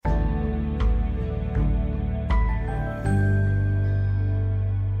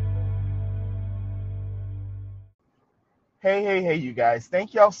Hey, you guys.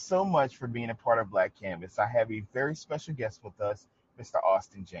 Thank y'all so much for being a part of Black Canvas. I have a very special guest with us, Mr.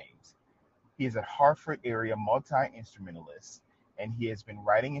 Austin James. He is a Hartford area multi instrumentalist, and he has been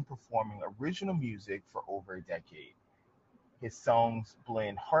writing and performing original music for over a decade. His songs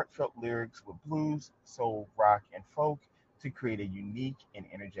blend heartfelt lyrics with blues, soul, rock, and folk to create a unique and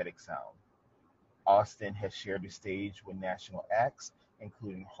energetic sound. Austin has shared the stage with national acts,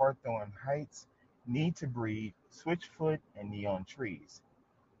 including Hawthorne Heights, Need to Breathe, Switchfoot, and Neon Trees,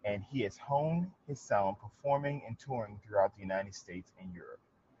 and he has honed his sound performing and touring throughout the United States and Europe.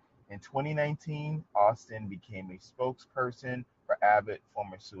 In 2019, Austin became a spokesperson for Abbott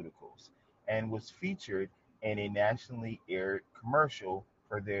Pharmaceuticals and was featured in a nationally aired commercial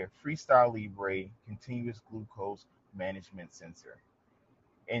for their Freestyle Libre continuous glucose management sensor.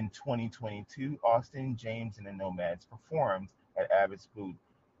 In 2022, Austin, James, and the Nomads performed at Abbott's booth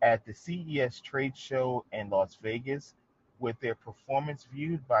at the CES trade show in Las Vegas, with their performance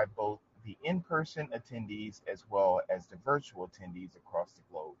viewed by both the in person attendees as well as the virtual attendees across the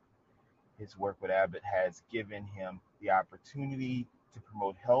globe. His work with Abbott has given him the opportunity to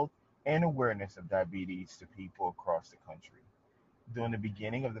promote health and awareness of diabetes to people across the country. During the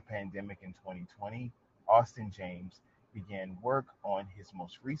beginning of the pandemic in 2020, Austin James began work on his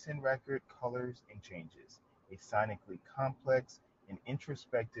most recent record, Colors and Changes, a sonically complex and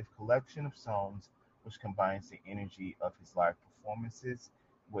introspective collection of songs which combines the energy of his live performances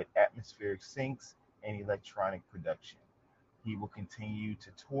with atmospheric syncs and electronic production. He will continue to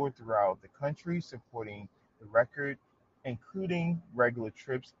tour throughout the country supporting the record, including regular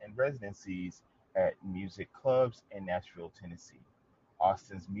trips and residencies at music clubs in Nashville, Tennessee.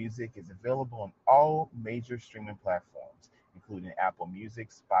 Austin's music is available on all major streaming platforms, including Apple Music,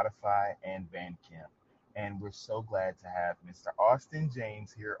 Spotify, and Bandcamp. And we're so glad to have Mr. Austin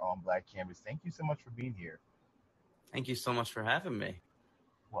James here on Black Canvas. Thank you so much for being here. Thank you so much for having me.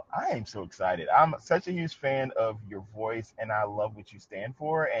 Well, I am so excited. I'm such a huge fan of your voice and I love what you stand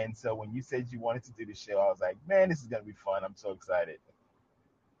for. And so when you said you wanted to do the show, I was like, man, this is going to be fun. I'm so excited.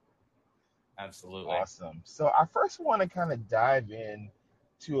 Absolutely. Awesome. So I first want to kind of dive in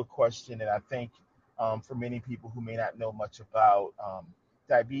to a question that I think for many people who may not know much about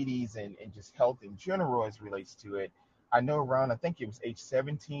diabetes and just health in general as relates to it. I know around, I think it was age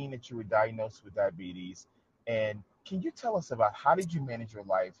 17 that you were diagnosed with diabetes. And can you tell us about how did you manage your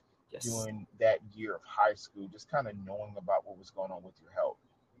life Yes. during that year of high school, just kind of knowing about what was going on with your health?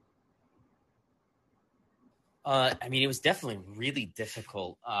 I mean, it was definitely really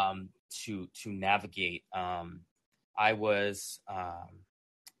difficult to navigate. I was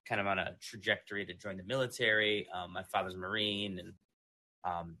kind of on a trajectory to join the military. My father's a Marine, and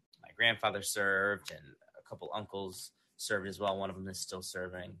my grandfather served, and a couple uncles served as well. One of them is still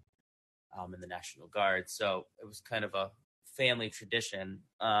serving in the National Guard. So it was kind of a family tradition.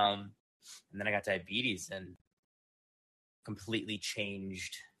 And then I got diabetes and completely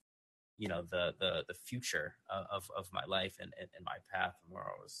changed, the future of my life and my path and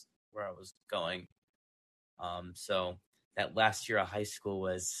where I was going. So that last year of high school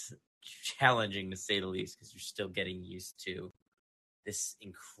was challenging to say the least, because you're still getting used to this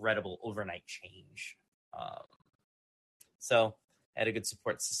incredible overnight change. Um, so I had a good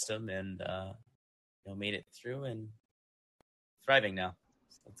support system, and made it through and thriving now.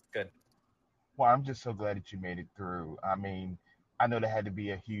 So that's good. Well, I'm just so glad that you made it through. I mean, I know that had to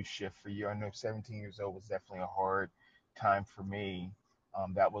be a huge shift for you. I know 17 years old was definitely a hard time for me.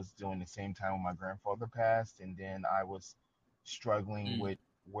 That was during the same time when my grandfather passed, and then I was struggling Mm, with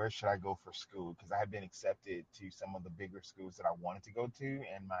where should I go for school because I had been accepted to some of the bigger schools that I wanted to go to,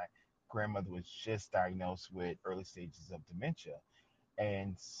 and my grandmother was just diagnosed with early stages of dementia.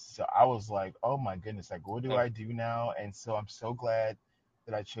 And so I was like, oh my goodness, like, what do oh, I do now? And so I'm so glad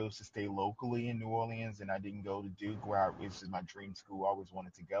that I chose to stay locally in New Orleans and I didn't go to Duke, which is my dream school. I always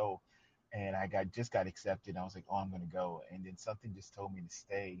wanted to go. And I just got accepted. I was like, oh, I'm going to go. And then something just told me to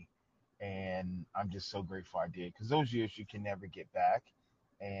stay. And I'm just so grateful I did because those years you can never get back.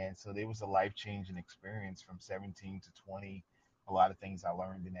 And so there was a life changing experience from 17 to 20. A lot of things I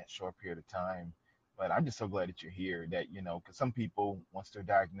learned in that short period of time, but I'm just so glad that you're here. That because some people, once they're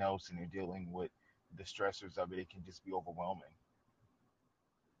diagnosed and they're dealing with the stressors of it, it can just be overwhelming.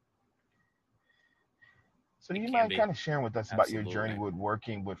 So, do it you can mind be. kind of sharing with us about your journey Absolutely. with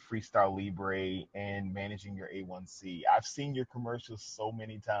working with Freestyle Libre and managing your A1C? I've seen your commercials so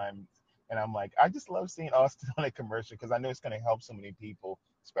many times, and I'm like, I just love seeing Austin on a commercial because I know it's going to help so many people,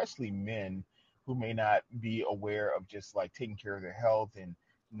 especially men who may not be aware of just like taking care of their health and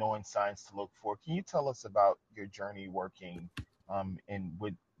knowing signs to look for. Can you tell us about your journey working in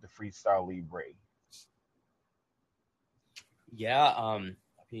with the Freestyle Libre? Yeah. I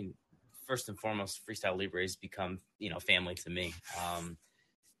mean, first and foremost, Freestyle Libre has become, family to me.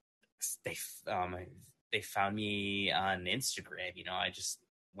 They, um, they found me on Instagram. I just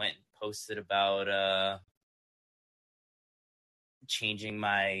went and posted about, changing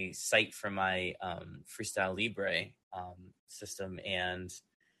my site for my Freestyle Libre system, and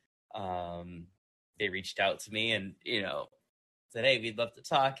they reached out to me and said, "Hey, we'd love to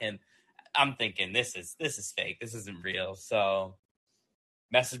talk." And I'm thinking, this is fake. This isn't real. So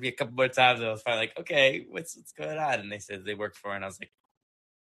messaged me a couple more times. And I was finally like, "Okay, what's going on?" And they said they work for it. And I was like,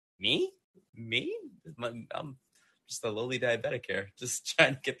 "Me? I'm just a lowly diabetic here, just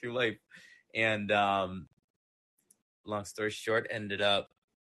trying to get through life." And long story short, ended up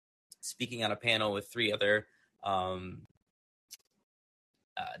speaking on a panel with 3 other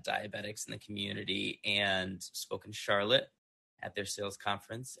diabetics in the community, and spoke in Charlotte at their sales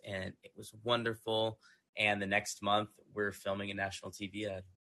conference, and it was wonderful. And the next month, we're filming a national TV ad,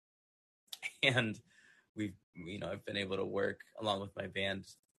 and I've been able to work along with my band,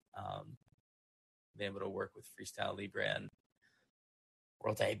 been able to work with Freestyle Libre and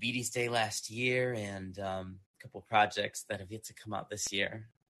World Diabetes Day last year, and a couple projects that have yet to come out this year.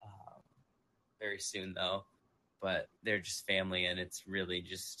 Very soon, though. But they're just family, and it's really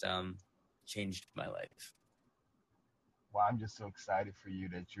just changed my life. Well, I'm just so excited for you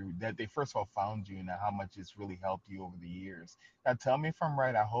that they first of all found you and how much it's really helped you over the years. Now, tell me if I'm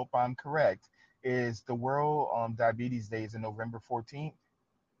right. I hope I'm correct. Is the World Diabetes Day is in November 14th?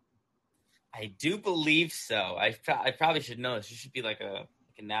 I do believe so. I probably should know this. It should be like a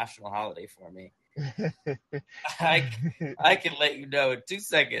national holiday for me. I can let you know in 2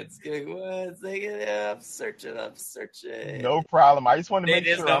 seconds. Give me 1 second. I'm searching. No problem. I just want to It make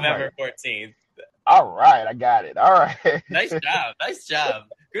is sure I'm right. November 14th. All right, I got it. All right. Nice job. Nice job.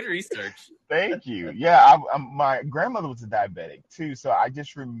 Good research. Thank you. Yeah, my grandmother was a diabetic too, so I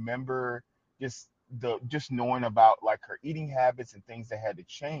just remember just just knowing about like her eating habits and things that had to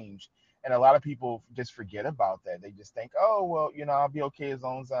change. And a lot of people just forget about that. They just think, oh well, I'll be okay as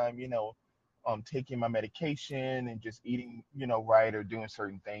long as I'm, taking my medication and just eating, right or doing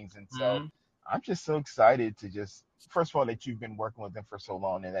certain things. And so Mm-hmm. I'm just so excited to just first of all that you've been working with them for so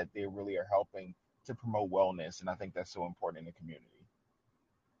long and that they really are helping to promote wellness. And I think that's so important in the community.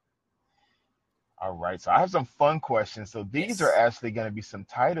 All right, so I have some fun questions. So these are Yes. actually going to be some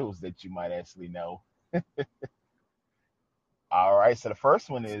titles that you might actually know. All right, so the first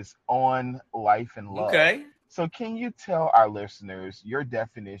one is On Life and Love. Okay. So can you tell our listeners your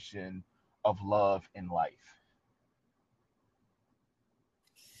definition of love in life?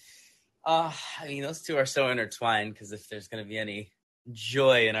 I mean, those two are so intertwined, because if there's going to be any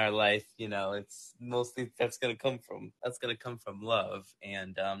joy in our life, it's mostly that's going to come from love.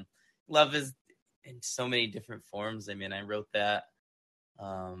 And love is in so many different forms. I mean, I wrote that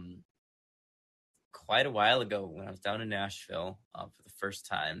um, quite a while ago when I was down in Nashville for the first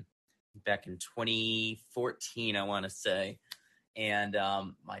time back in 2014, I want to say. And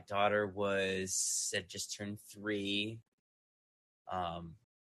my daughter had just turned 3.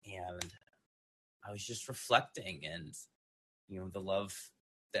 And I was just reflecting, and the love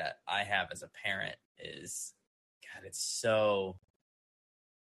that I have as a parent is, God, it's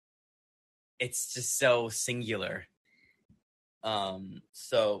just so singular.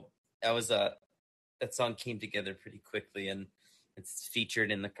 So that song came together pretty quickly, and it's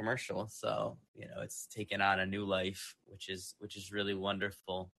featured in the commercial. So it's taken on a new life, which is really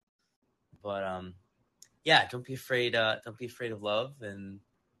wonderful. But yeah, don't be afraid. Don't be afraid of love. And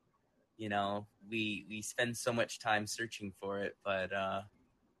we spend so much time searching for it, but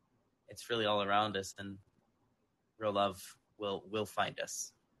it's really all around us, and real love will find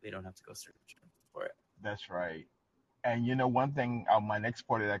us. We don't have to go searching for it. That's right. And one thing, my next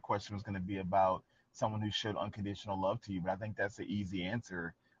part of that question was going to be about someone who showed unconditional love to you, but I think that's an easy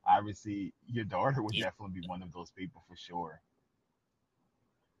answer. Obviously, your daughter would Yeah, definitely be one of those people for sure.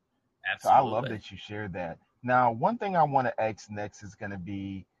 So I love absolutely. that you shared that. Now, one thing I want to ask next is going to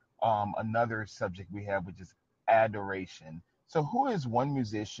be another subject we have, which is adoration. So, who is one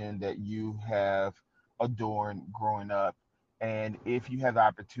musician that you have adored growing up? And if you have the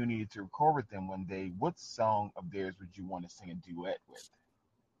opportunity to record with them one day, what song of theirs would you want to sing a duet with?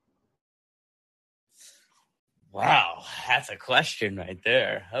 Wow, that's a question right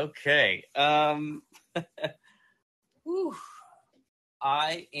there. Okay. Whew,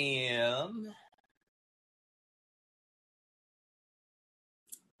 I am.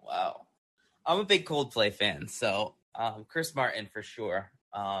 Wow. I'm a big Coldplay fan, so Chris Martin for sure.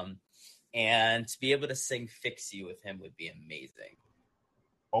 And to be able to sing "Fix You" with him would be amazing.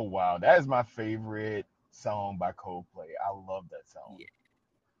 Oh, wow. That is my favorite. song by Coldplay. I love that song. Yeah,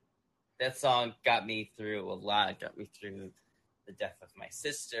 that song got me through a lot. It got me through the death of my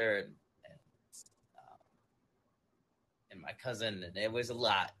sister um, and my cousin, and it was a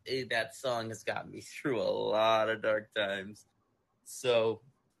lot. That song has got me through a lot of dark times. So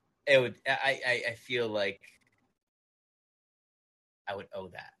it would. I feel like I would owe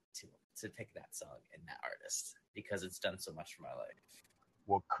that to pick that song and that artist because it's done so much for my life.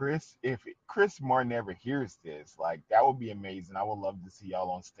 Well, Chris, if Chris Martin ever hears this, like that would be amazing. I would love to see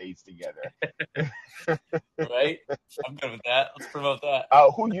y'all on stage together. Right? I'm good with that. Let's promote that.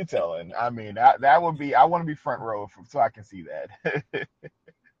 Who you telling? I mean, that would be. I want to be front row so I can see that.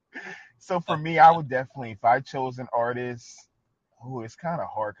 So for me, I would definitely, if I chose an artist, oh, it's kind of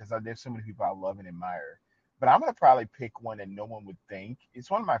hard because there's so many people I love and admire. But I'm gonna probably pick one that no one would think. It's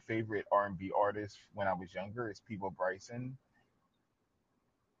one of my favorite R&B artists when I was younger. It's People Bryson.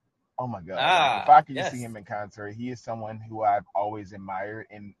 Oh my God! Like if I could just see Yes. him in concert, he is someone who I've always admired,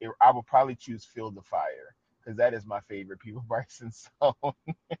 and I would probably choose "Feel the Fire" because that is my favorite People Bryson song.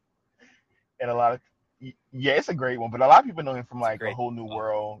 And a lot of yeah, it's a great one. But a lot of people know him from It's a like A great Whole New song.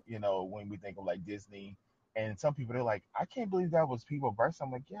 World. When we think of like Disney, and some people they're like, I can't believe that was People Bryson.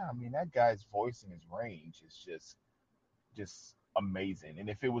 I'm like, yeah, I mean that guy's voice and his range is just amazing. And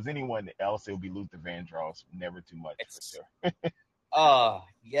if it was anyone else, it would be Luther Vandross. Never too much for It's sure. oh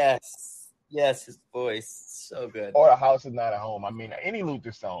yes. Yes, his voice. So good. Or A House Is Not a Home. I mean, any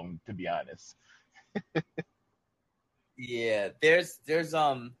Luther song, to be honest. Yeah. There's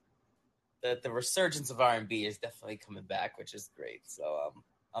the resurgence of R&B is definitely coming back, which is great. So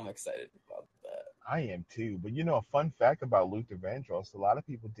I'm excited about that. I am too. But a fun fact about Luther Vandross, a lot of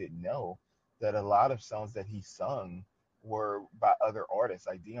people didn't know that a lot of songs that he sung were by other artists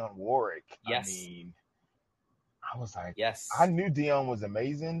like Dionne Warwick. I Yes. mean, I was like, I Yes. knew Dion was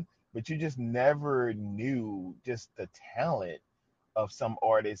amazing, but you just never knew just the talent of some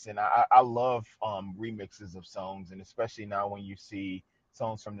artists. And I love remixes of songs, and especially now when you see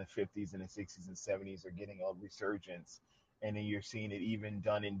songs from the 50s and the 60s and 70s are getting a resurgence. And then you're seeing it even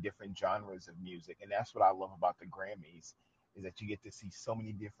done in different genres of music. And that's what I love about the Grammys is that you get to see so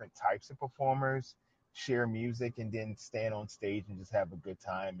many different types of performers share music and then stand on stage and just have a good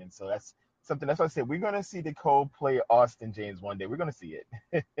time. And so that's something. That's what I said. We're gonna see the Coldplay Austin James one day. We're gonna see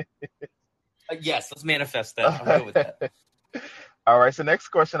it. Yes, let's manifest that. I'm good with that. All right. So next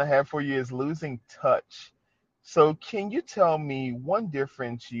question I have for you is losing touch. So can you tell me one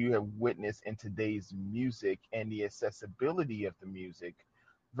difference you have witnessed in today's music and the accessibility of the music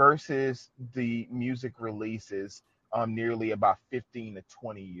versus the music releases nearly about 15 to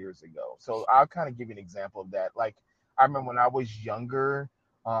 20 years ago? So I'll kind of give you an example of that. Like I remember when I was younger,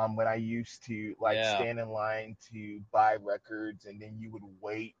 when I used to like Yeah. stand in line to buy records and then you would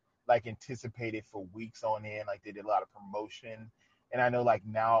wait like anticipate it for weeks on end, like they did a lot of promotion. And I know like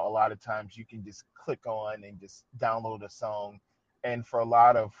now a lot of times you can just click on and just download a song. And for a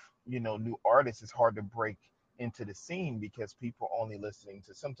lot of, new artists, it's hard to break into the scene because people are only listening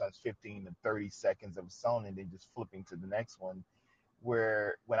to sometimes 15 to 30 seconds of a song and then just flipping to the next one.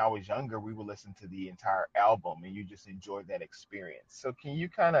 Where when I was younger, we would listen to the entire album and you just enjoyed that experience. So can you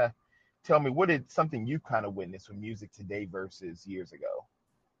kind of tell me what is something you kind of witnessed with music today versus years ago?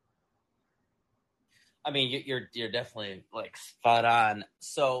 I mean, you're definitely like spot on.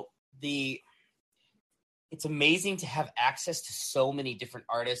 So the it's amazing to have access to so many different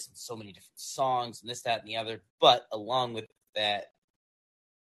artists and so many different songs and this, that, and the other. But along with that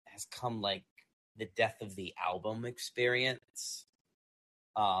has come like the death of the album experience.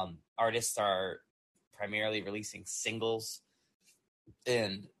 Artists are primarily releasing singles,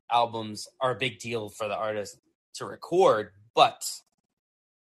 and albums are a big deal for the artist to record, but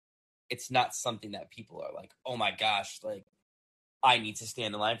it's not something that people are like, oh my gosh, like I need to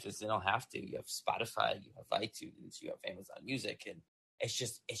stand in line for this. They don't have to. You have Spotify, you have iTunes, you have Amazon Music, and it's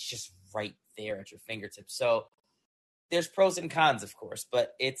just right there at your fingertips. So there's pros and cons, of course,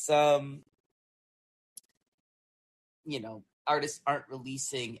 but it's artists aren't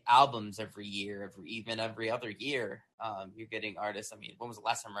releasing albums every year, even every other year. You're getting artists. I mean, when was the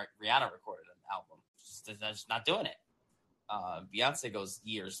last time Rihanna recorded an album? Just not doing it. Beyonce goes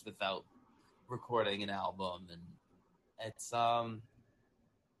years without recording an album, and it's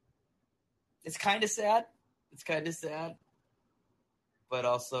it's kind of sad. It's kind of sad, but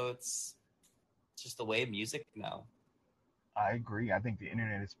also it's just the way of music now. I agree. I think the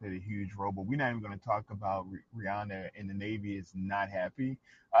internet has played a huge role, but we're not even going to talk about Rihanna, and the Navy is not happy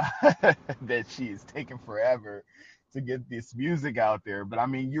that she is taking forever to get this music out there. But I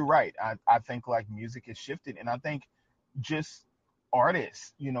mean, you're right. I think like music has shifted, and I think just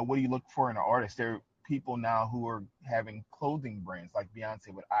artists, what do you look for in an artist? people now who are having clothing brands like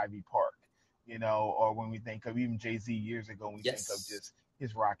Beyonce with Ivy Park, or when we think of even Jay-Z years ago, when we think of Yes. just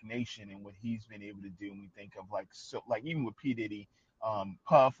his Rock Nation and what he's been able to do, and we think of like even with P Diddy,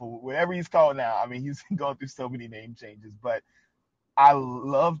 Puff or whatever he's called now. I mean, he's gone through so many name changes, but I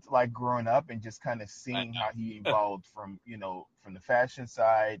loved like growing up and just kind of I seeing how he know. evolved from the fashion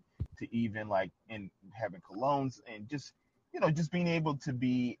side to even like in having colognes and just being able to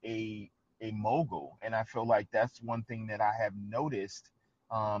be a mogul. And I feel like that's one thing that I have noticed,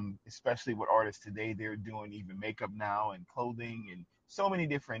 especially with artists today. They're doing even makeup now and clothing and so many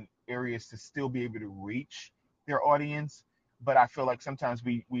different areas to still be able to reach their audience. But I feel like sometimes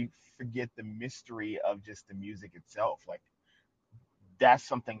we forget the mystery of just the music itself. Like that's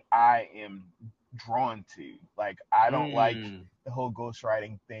something I am drawn to. Like I don't like Mm, the whole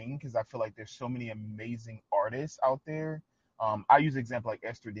ghostwriting thing because I feel like there's so many amazing artists out there. I use an example like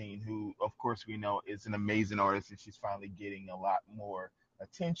Esther Dean, who of course we know is an amazing artist, and she's finally getting a lot more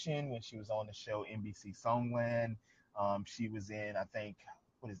attention when she was on the show NBC Songland. She was in, I think,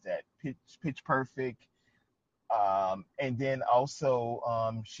 what is that? Pitch Perfect. And then also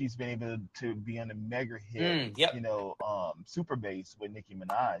she's been able to be on the mega hit, yep. Super Bass with Nicki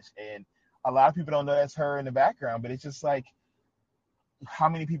Minaj. And a lot of people don't know that's her in the background, but it's just like how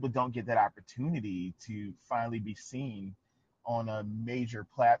many people don't get that opportunity to finally be seen on a major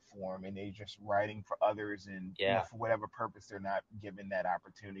platform and they just writing for others and Yeah. for whatever purpose they're not given that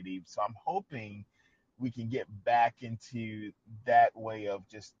opportunity. So I'm hoping we can get back into that way of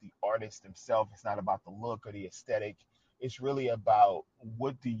just the artist himself. It's not about the look or the aesthetic. It's really about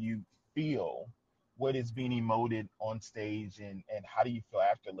what do you feel, what is being emoted on stage, and how do you feel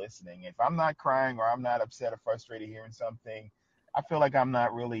after listening. If I'm not crying or I'm not upset or frustrated hearing something, I feel like I'm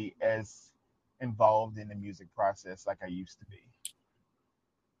not really as involved in the music process like I used to be.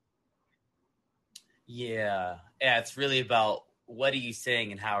 Yeah. Yeah. It's really about what are you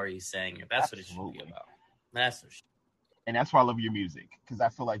saying and how are you saying it. That's what it should be Absolutely. about. That's what it should. And that's why I love your music because I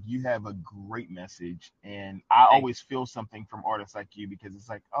feel like you have a great message, and I Thank always feel something from artists like you because it's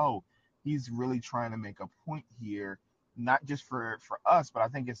like, oh, he's really trying to make a point here, not just for us, but I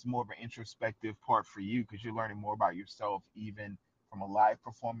think it's more of an introspective part for you because you're learning more about yourself, even from a live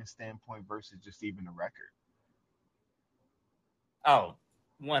performance standpoint versus just even a record. Oh,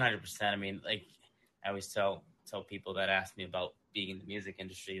 100%. I mean, like I always tell people that ask me about being in the music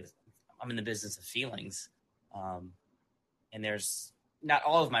industry, I'm in the business of feelings. Um, and there's not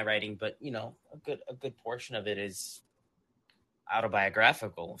all of my writing, but a good portion of it is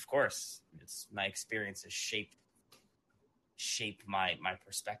autobiographical. Of course, it's my experiences shape my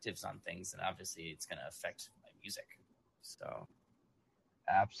perspectives on things, and obviously, it's going to affect my music. So,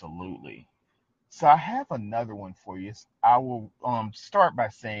 Absolutely. So I have another one for you. I will start by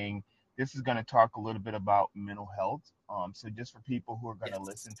saying this is going to talk a little bit about mental health. So just for people who are going to yes.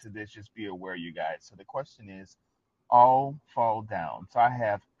 listen to this, just be aware, you guys. So the question is, all fall down. So I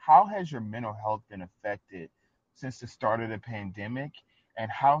have, how has your mental health been affected since the start of the pandemic,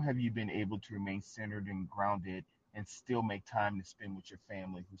 and how have you been able to remain centered and grounded and still make time to spend with your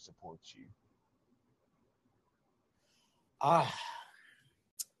family who supports you? Ah,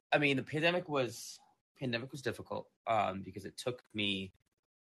 I mean, the pandemic was difficult because it took me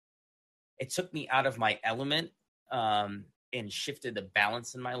out of my element and shifted the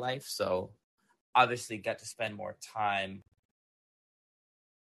balance in my life. So obviously got to spend more time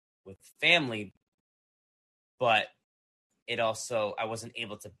with family, but it also I wasn't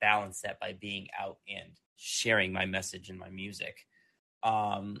able to balance that by being out and sharing my message and my music.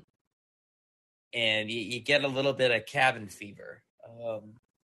 Um, and you get a little bit of cabin fever.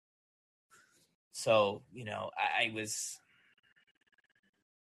 So I was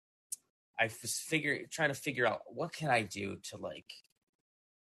trying to figure out what can I do to like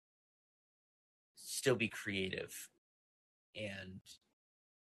still be creative and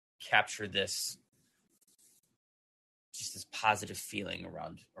capture this just this positive feeling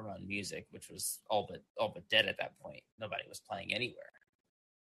around music, which was all but dead at that point. Nobody was playing anywhere.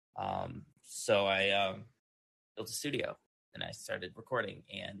 So I built a studio and I started recording,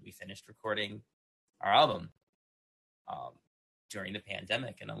 and we finished recording our album um, during the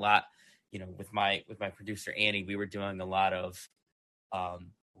pandemic, and a lot, with my producer Annie, we were doing a lot of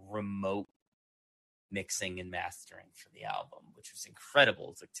remote mixing and mastering for the album, which was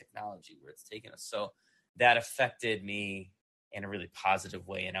incredible. It's like technology where it's taken us. So that affected me in a really positive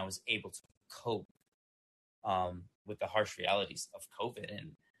way, and I was able to cope with the harsh realities of COVID.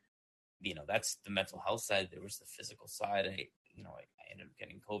 And that's the mental health side. There was the physical side. I ended up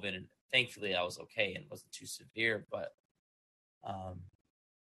getting COVID, and thankfully I was okay and it wasn't too severe. But um,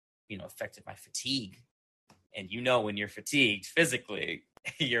 affected my fatigue. And when you're fatigued physically,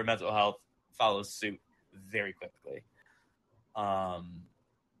 your mental health follows suit very quickly.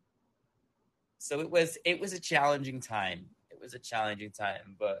 So it was a challenging time. It was a challenging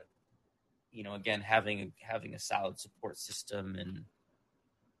time, but again, having a solid support system and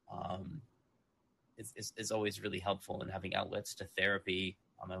is always really helpful, and having outlets to therapy.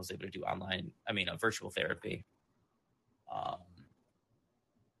 I was able to do virtual therapy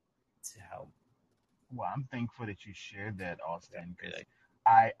to help. Well, I'm thankful that you shared that, Austin, because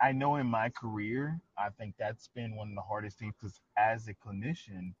Really. I know in my career, I think that's been one of the hardest things because as a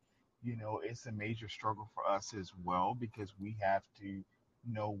clinician, it's a major struggle for us as well because we have to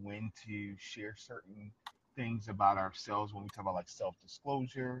know when to share certain things about ourselves when we talk about like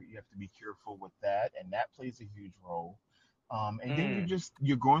self-disclosure. You have to be careful with that, and that plays a huge role. And then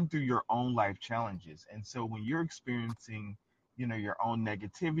you're going through your own life challenges, and so when you're experiencing your own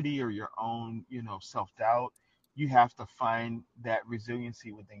negativity or your own self-doubt, you have to find that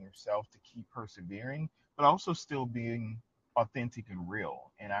resiliency within yourself to keep persevering but also still being authentic and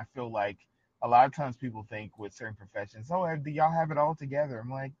real. And I feel like a lot of times people think with certain professions, oh, do y'all have it all together? I'm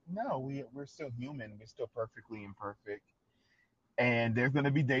like, no, we're still human, we're still perfectly imperfect, and there's going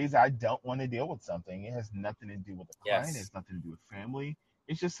to be days I don't want to deal with something. It has nothing to do with the client. It Yes. has nothing to do with family.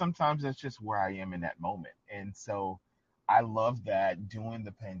 It's just sometimes that's just where I am in that moment. And so I love that during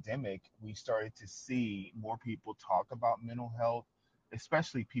the pandemic, we started to see more people talk about mental health,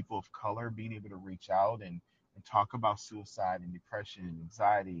 especially people of color being able to reach out and talk about suicide and depression and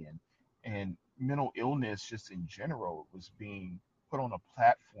anxiety and mental illness just in general was being put on a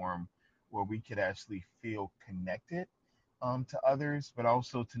platform where we could actually feel connected to others, but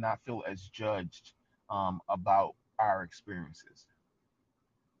also to not feel as judged about our experiences.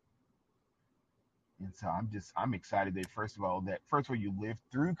 And so I'm excited that first of all you lived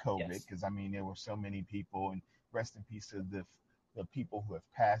through COVID Yes. because I mean there were so many people, and rest in peace to the people who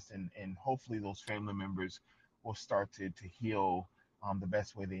have passed, and hopefully those family members will start to heal the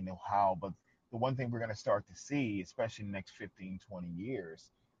best way they know how. But the one thing we're going to start to see, especially in the next 15, 20 years,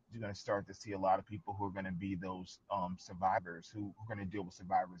 you're going to start to see a lot of people who are going to be those survivors who are going to deal with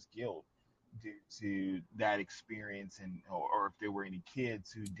survivor's guilt due to that experience, or if there were any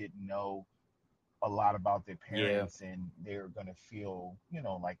kids who didn't know a lot about their Yeah. parents and they're going to feel,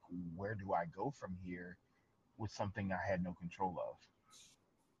 like, where do I go from here with something I had no control of?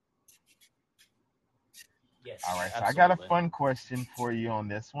 All Yes. right, so I got a Absolutely. fun question for you on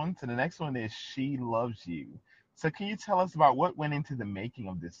this one. So the next one is She Loves You. So can you tell us about what went into the making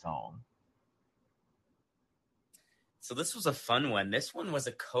of this song? So this was a fun one. This one was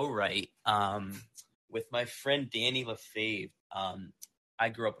a co-write with my friend Danny LaFave. I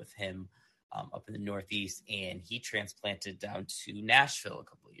grew up with him up in the Northeast, and he transplanted down to Nashville a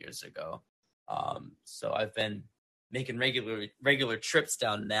couple of years ago. So I've been making regular trips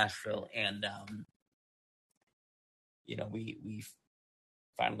down to Nashville, and we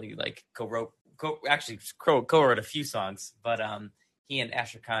finally like co-wrote a few songs, but he and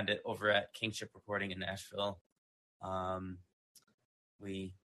Asher Condit over at Kingship Recording in Nashville,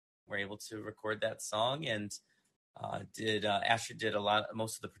 we were able to record that song, and did Asher did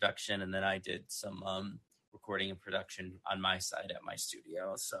most of the production, and then I did some recording and production on my side at my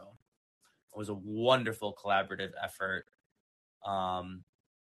studio. So it was a wonderful collaborative effort.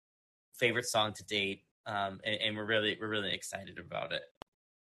 Favorite song to date, and we're really excited about it.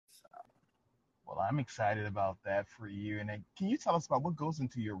 Well, I'm excited about that for you. And then can you tell us about what goes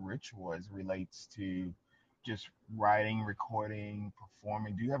into your ritual as it relates to just writing, recording,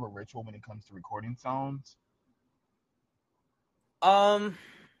 performing? Do you have a ritual when it comes to recording songs? Um,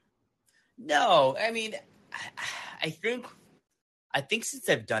 no, I mean, I think since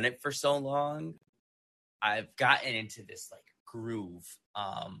I've done it for so long, I've gotten into this like groove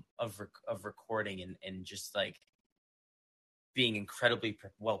of recording, and just like being incredibly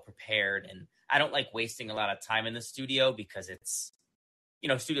well prepared. And I don't like wasting a lot of time in the studio because it's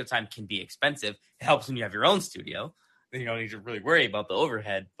studio time can be expensive. It helps when you have your own studio, then you don't need to really worry about the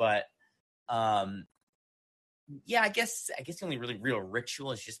overhead. But um yeah, I guess the only really real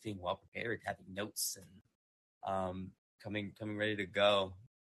ritual is just being well prepared, having notes, and coming ready to go.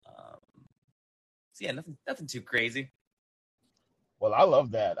 um so yeah, nothing too crazy. Well, I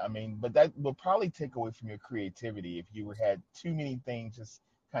love that. I mean, but that will probably take away from your creativity if you had too many things just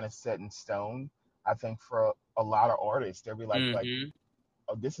kind of set in stone. I think for a lot of artists, they'll be like, Hmm.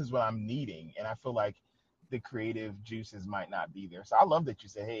 oh, this is what I'm needing, and I feel like the creative juices might not be there. So I love that you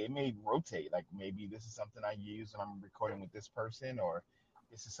said, hey, it may rotate. Like maybe this is something I use when I'm recording with this person, or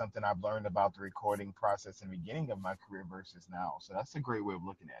this is something I've learned about the recording process in the beginning of my career versus now. So that's a great way of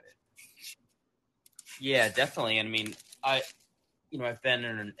looking at it. Yeah, definitely. And I mean, I've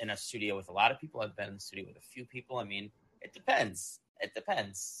been in a studio with a lot of people. I've been in the studio with a few people. I mean, it depends. It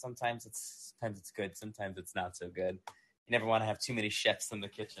depends. Sometimes it's good. Sometimes it's not so good. You never want to have too many chefs in the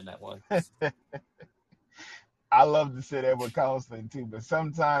kitchen at once. I love to sit there with counseling too, but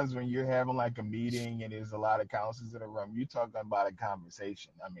sometimes when you're having like a meeting and there's a lot of counselors in the room, you're talking about a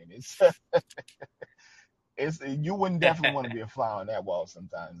conversation. I mean, it's you wouldn't definitely want to be a fly on that wall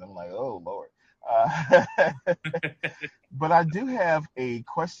sometimes. I'm like, oh Lord. Uh, but I do have a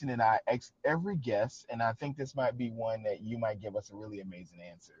question that I ask every guest, and I think this might be one that you might give us a really amazing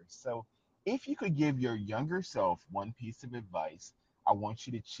answer. So, if you could give your younger self one piece of advice, I want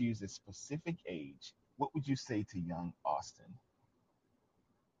you to choose a specific age. What would you say to young Austin?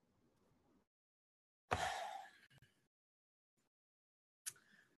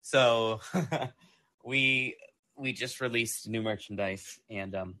 So we just released new merchandise,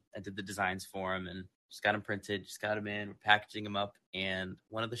 and I did the designs for them and just got them printed, just got them in, we're packaging them up, and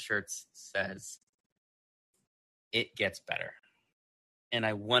one of the shirts says, "It gets better," and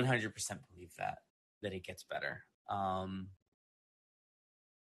I 100% believe that it gets better.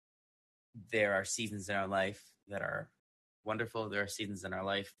 There are seasons in our life that are wonderful. There are seasons in our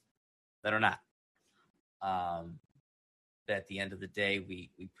life that are not. But at the end of the day, we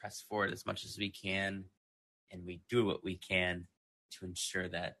press forward as much as we can, and we do what we can to ensure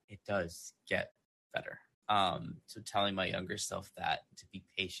that it does get better. So telling my younger self that to be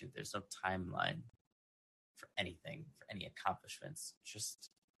patient, there's no timeline for anything, for any accomplishments.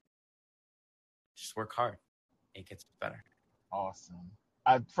 Just work hard. It gets better. Awesome.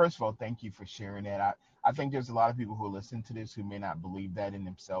 First of all, thank you for sharing that. I think there's a lot of people who listen to this who may not believe that in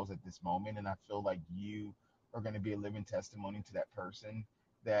themselves at this moment. And I feel like you are going to be a living testimony to that person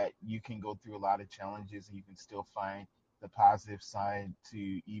that you can go through a lot of challenges and you can still find the positive side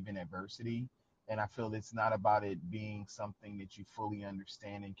to even adversity. And I feel it's not about it being something that you fully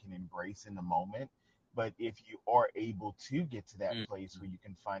understand and can embrace in the moment. But if you are able to get to that place where you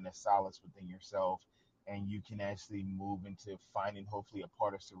can find a solace within yourself and you can actually move into finding hopefully a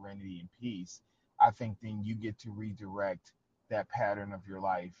part of serenity and peace, I think then you get to redirect that pattern of your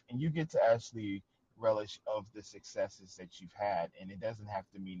life and you get to actually relish of the successes that you've had. And it doesn't have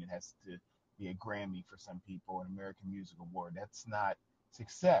to mean it has to be a Grammy for some people, an American Music Award. That's not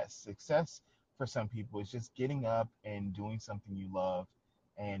success. Success for some people is just getting up and doing something you love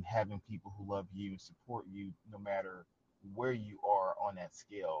and having people who love you and support you no matter where you are on that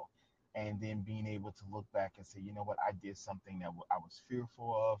scale, and then being able to look back and say, you know what, I did something that I was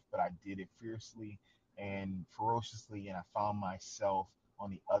fearful of, but I did it fiercely and ferociously, and I found myself on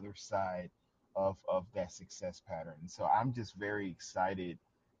the other side of that success pattern. So I'm just very excited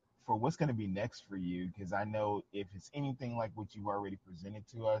for what's going to be next for you because I know if it's anything like what you've already presented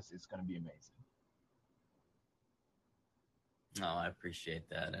to us, it's going to be amazing. No, I appreciate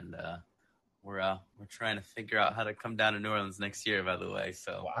that, and we're trying to figure out how to come down to New Orleans next year, by the way.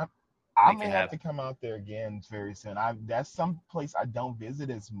 So Well, I may have to come out there again very soon. That's some place I don't visit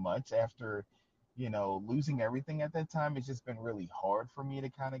as much after, losing everything at that time. It's just been really hard for me to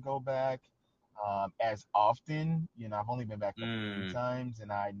kind of go back as often. I've only been back like 3 times, and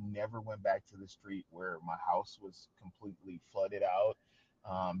I never went back to the street where my house was completely flooded out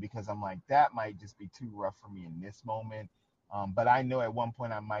because I'm like that might just be too rough for me in this moment. But I know at one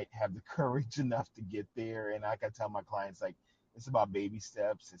point I might have the courage enough to get there, and like I tell my clients, like it's about baby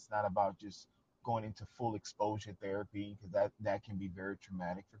steps. It's not about just going into full exposure therapy because that can be very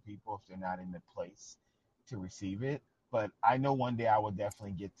traumatic for people if they're not in the place to receive it. But I know one day I will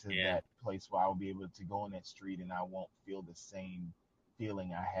definitely get to that place where I will be able to go on that street and I won't feel the same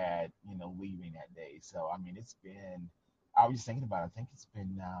feeling I had, leaving that day. So I mean, I was just thinking about it. I think it's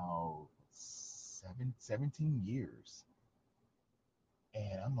been now 17 years.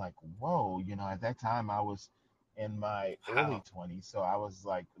 And I'm like, whoa, at that time I was in my early 20s. So I was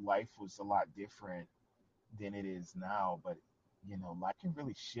like, life was a lot different than it is now. But, life can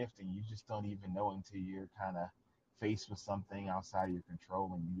really shift and you just don't even know until you're kind of faced with something outside of your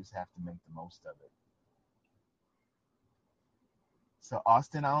control and you just have to make the most of it. So,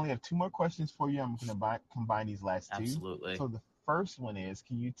 Austin, I only have two more questions for you. I'm going to combine these last two. Absolutely. So, the first one is,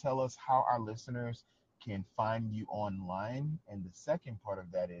 can you tell us how our listeners can find you online? And the second part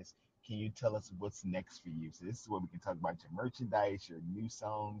of that is, can you tell us what's next for you? So, this is where we can talk about your merchandise, your new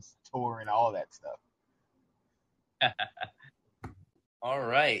songs, touring, all that stuff. All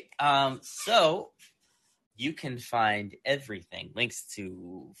right. So you can find everything, links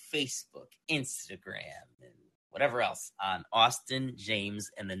to Facebook, Instagram, and whatever else on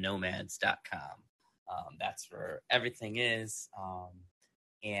AustinJamesandtheNomads.com. That's where everything is.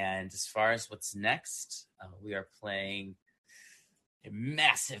 And as far as what's next, we are playing a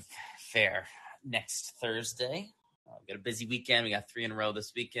massive fair next Thursday. We've got a busy weekend. We got 3 in a row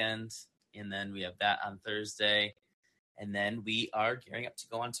this weekend. And then we have that on Thursday. And then we are gearing up to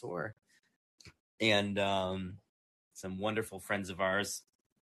go on tour. And some wonderful friends of ours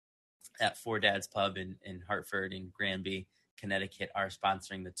at Four Dads Pub in Hartford and Granby, Connecticut are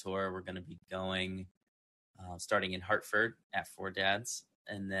sponsoring the tour. We're going to be going starting in Hartford at Four Dads.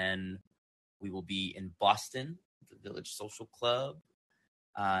 And then we will be in Boston, the Village Social Club,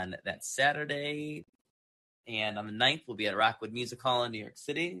 on that Saturday. And on the 9th, we'll be at Rockwood Music Hall in New York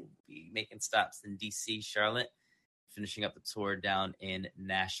City. We'll be making stops in D.C., Charlotte, finishing up the tour down in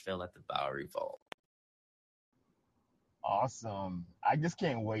Nashville at the Bowery Vault. Awesome. I just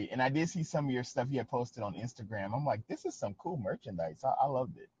can't wait. And I did see some of your stuff you had posted on Instagram. I'm like, this is some cool merchandise. I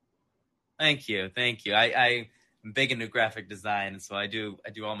loved it. Thank you. I'm big into graphic design, so I do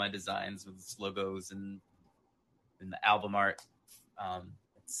all my designs with logos and the album art. I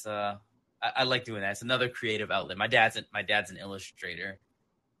like doing that. It's another creative outlet. My dad's an illustrator,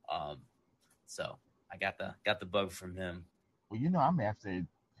 so I got the bug from him. Well, I'm gonna have to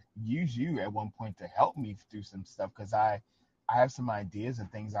use you at one point to help me do some stuff, because I have some ideas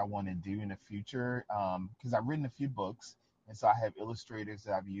and things I want to do in the future, because I've written a few books, and so I have illustrators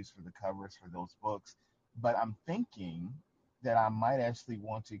that I've used for the covers for those books. But I'm thinking that I might actually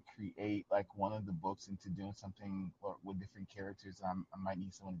want to create like one of the books into doing something with different characters. I might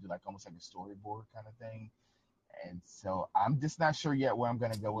need someone to do like almost like a storyboard kind of thing. And so I'm just not sure yet where I'm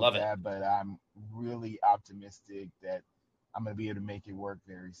going to go with that, but I'm really optimistic that I'm going to be able to make it work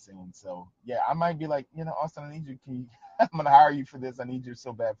very soon. So yeah, I might be like, Austin, I need you. I'm going to hire you for this. I need you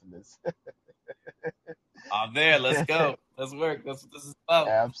so bad for this. I'm there. Let's go. Let's work. That's what this is about.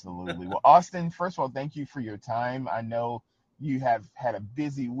 Absolutely. Well, Austin, first of all, thank you for your time. I know you have had a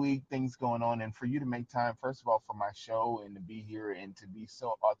busy week, things going on, and for you to make time, first of all, for my show and to be here and to be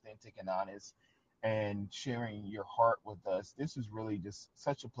so authentic and honest and sharing your heart with us, this is really just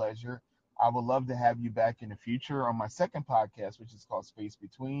such a pleasure. I would love to have you back in the future on my second podcast, which is called Space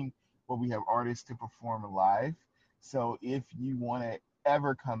Between, where we have artists to perform live. So if you want to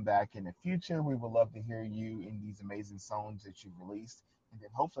ever come back in the future, we would love to hear you in these amazing songs that you've released. And then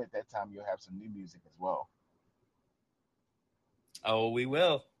hopefully at that time you'll have some new music as well. Oh, we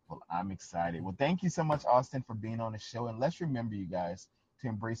will. Well, I'm excited. Well, thank you so much, Austin, for being on the show. And let's remember, you guys, to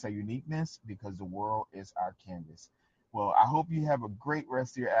embrace our uniqueness, because the world is our canvas. Well, I hope you have a great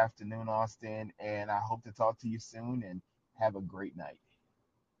rest of your afternoon, Austin, and I hope to talk to you soon, and have a great night.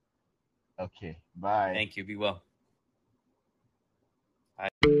 Okay, bye. Thank you. Be well. Bye.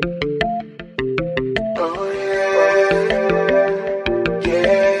 Oh, yeah.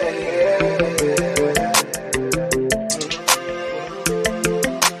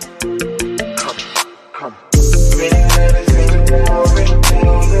 Come.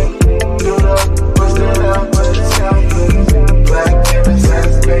 Black canvas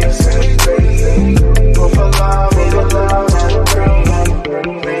has space and free. Go for love,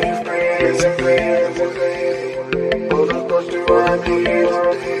 breathe, breathe, breathe. Hold the course to run,